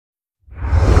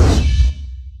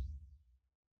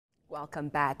Welcome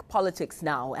back. Politics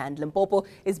now, and Limpopo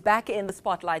is back in the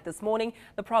spotlight this morning.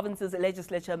 The province's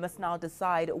legislature must now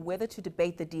decide whether to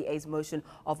debate the DA's motion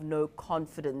of no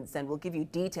confidence, and we'll give you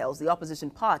details. The opposition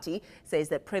party says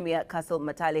that Premier Cassel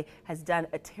Mathale has done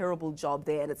a terrible job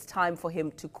there and it's time for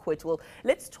him to quit. Well,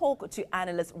 let's talk to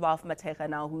analyst Ralph Mathekga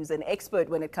now, who's an expert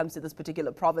when it comes to this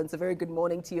particular province. A very good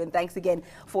morning to you and thanks again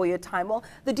for your time. Well,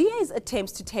 the DA's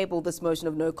attempts to table this motion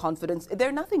of no confidence,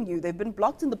 they're nothing new. They've been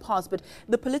blocked in the past, but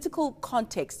the political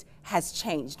context has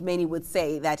changed. Many would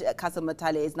say that Cassel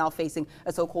Mathale is now facing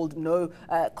a so-called no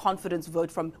confidence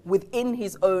vote from within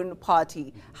his own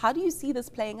party. How do you see this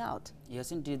playing out?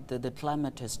 Yes, indeed, the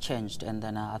climate has changed, and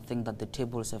then I think that the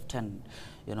tables have turned,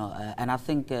 and I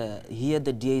think here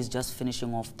the DA is just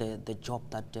finishing off the job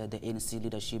that the ANC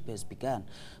leadership has begun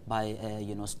by,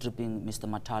 stripping Mr.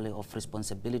 Mathale of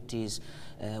responsibilities.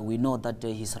 We know that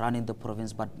he's running the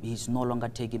province, but he's no longer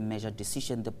taking measured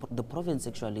decisions. The province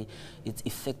actually is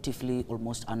effectively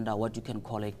almost under what you can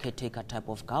call a caretaker type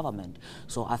of government.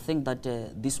 So I think that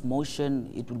this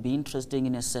motion, it will be interesting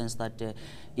in a sense that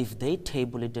if they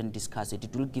table it and discuss it,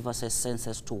 it will give us a sense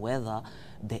as to whether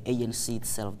the ANC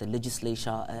itself, the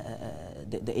legislature,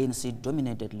 the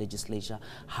ANC-dominated legislature,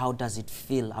 how does it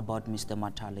feel about Mr.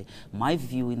 Mathale? My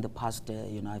view in the past,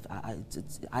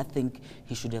 I think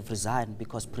he should have resigned,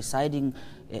 because presiding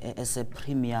as a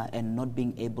premier and not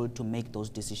being able to make those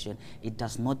decisions, it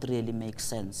does not really make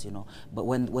sense, But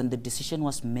when the decision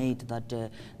was made that the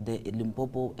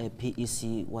Limpopo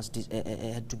PEC was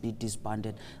had to be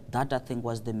disbanded, that I think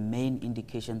was the main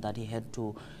indication that he had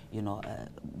to,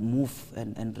 move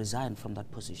and resign from that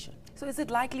position. So is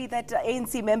it likely that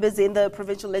ANC members in the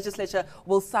provincial legislature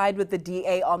will side with the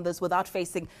DA on this without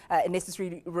facing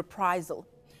necessary reprisal?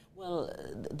 Well,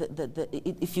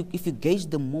 if you gauge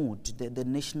the mood, the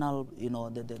national,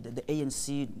 the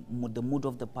ANC mood, the mood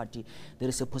of the party, there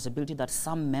is a possibility that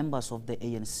some members of the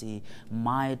ANC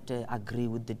might agree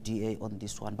with the DA on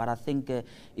this one. But I think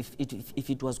if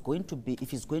it's going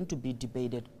to be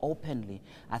debated openly,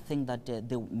 I think that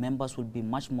the members will be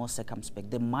much more circumspect.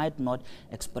 They might not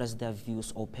express their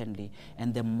views openly,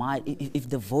 and they might, if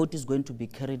the vote is going to be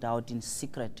carried out in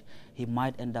secret, he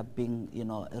might end up being,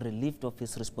 relieved of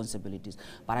his responsibilities.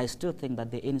 But I still think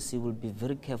that the ANC will be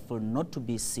very careful not to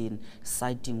be seen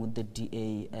siding with the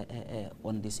DA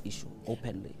on this issue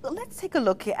openly. Well, let's take a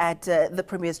look at the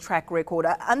Premier's track record.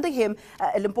 Under him,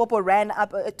 Limpopo ran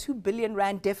up a 2 billion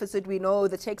rand deficit. We know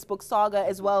the textbook saga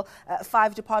as well,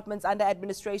 5 departments under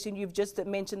administration. You've just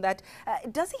mentioned that.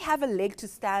 Does he have a leg to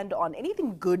stand on?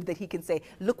 Anything good that he can say,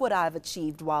 look what I've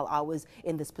achieved while I was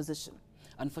in this position?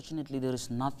 Unfortunately, there is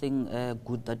nothing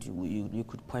good that you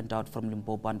could point out from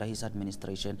Limpopo under his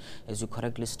administration. As you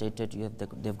correctly stated,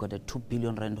 they've got a 2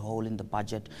 billion rand hole in the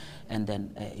budget, and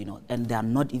then and they are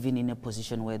not even in a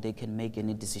position where they can make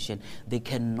any decision. They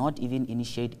cannot even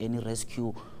initiate any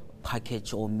rescue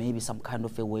package or maybe some kind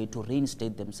of a way to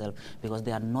reinstate themselves, because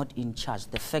they are not in charge.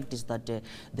 The fact is that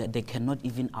they cannot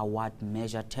even award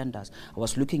major tenders. I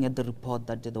was looking at the report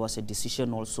that there was a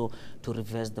decision also to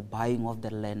reverse the buying of the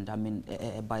land,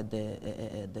 by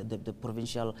the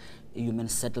provincial human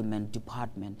settlement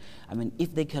department.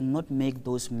 If they cannot make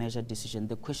those major decisions,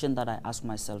 the question that I ask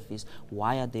myself is,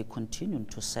 why are they continuing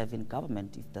to serve in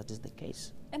government if that is the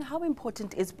case? And how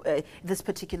important is this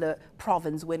particular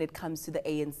province when it comes to the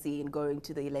ANC and going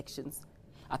to the elections?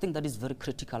 I think that is very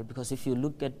critical, because if you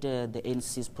look at the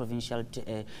ANC's provincial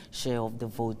share of the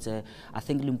votes, I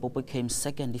think Limpopo came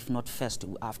second, if not first,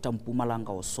 after Mpumalanga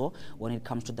or so, when it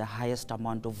comes to the highest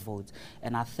amount of votes.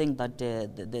 And I think that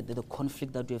the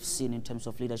conflict that we have seen in terms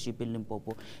of leadership in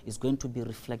Limpopo is going to be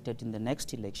reflected in the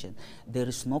next election. There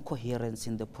is no coherence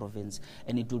in the province,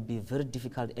 and it will be very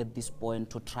difficult at this point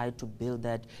to try to build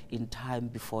that in time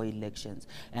before elections.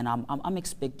 And I'm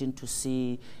expecting to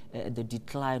see the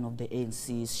decline of the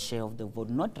ANC's share of the vote,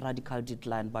 not radical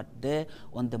decline, but there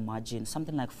on the margin,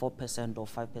 something like 4% or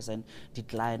 5%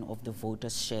 decline of the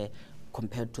voters' share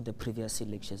compared to the previous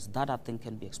elections. That I think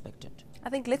can be expected. I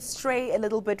think let's stray a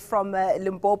little bit from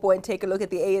Limpopo and take a look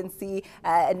at the ANC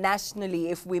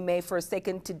nationally, if we may, for a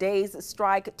second. Today's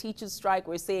strike, teachers' strike,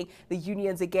 we're seeing the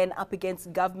unions again up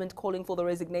against government, calling for the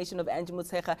resignation of Ayanda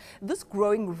Mathekga. This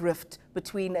growing rift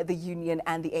between the union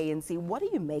and the ANC, what do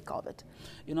you make of it?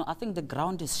 I think the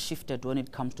ground is shifted when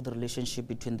it comes to the relationship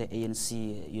between the ANC,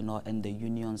 and the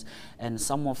unions. And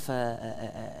some of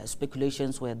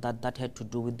speculations were that had to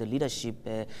do with the leadership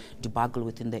leadership debacle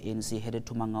within the ANC headed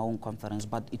to Mangaung conference,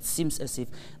 but it seems as if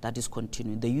that is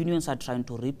continuing. The unions are trying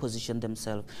to reposition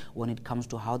themselves when it comes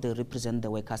to how they represent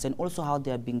the workers and also how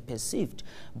they are being perceived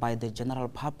by the general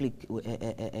public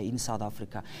in South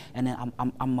Africa. And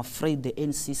I'm afraid the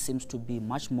ANC seems to be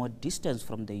much more distant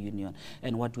from the union.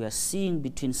 And what we are seeing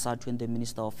between SADTU and the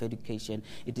Minister of Education,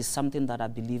 it is something that I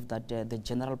believe that the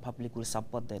general public will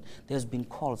support that. There's been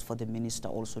calls for the minister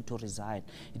also to resign.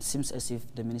 It seems as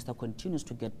if the minister continues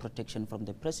to get protection from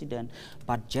the president,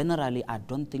 but generally I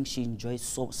don't think she enjoys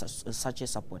such a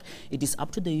support. It is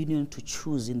up to the union to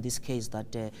choose in this case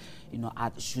that,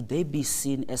 should they be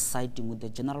seen as siding with the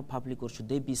general public, or should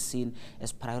they be seen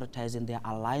as prioritizing their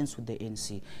alliance with the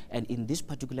ANC? And in this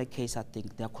particular case, I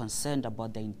think they are concerned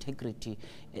about the integrity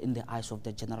in the eyes of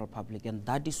the general public, and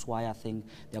that is why I think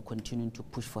they are continuing to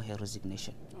push for her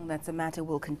resignation. Well, that's a matter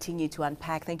we'll continue to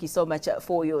unpack. Thank you so much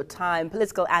for your time.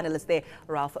 Political analyst there,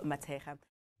 Ralph Mathekga.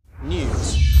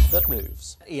 News that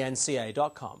moves.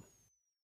 eNCA.com.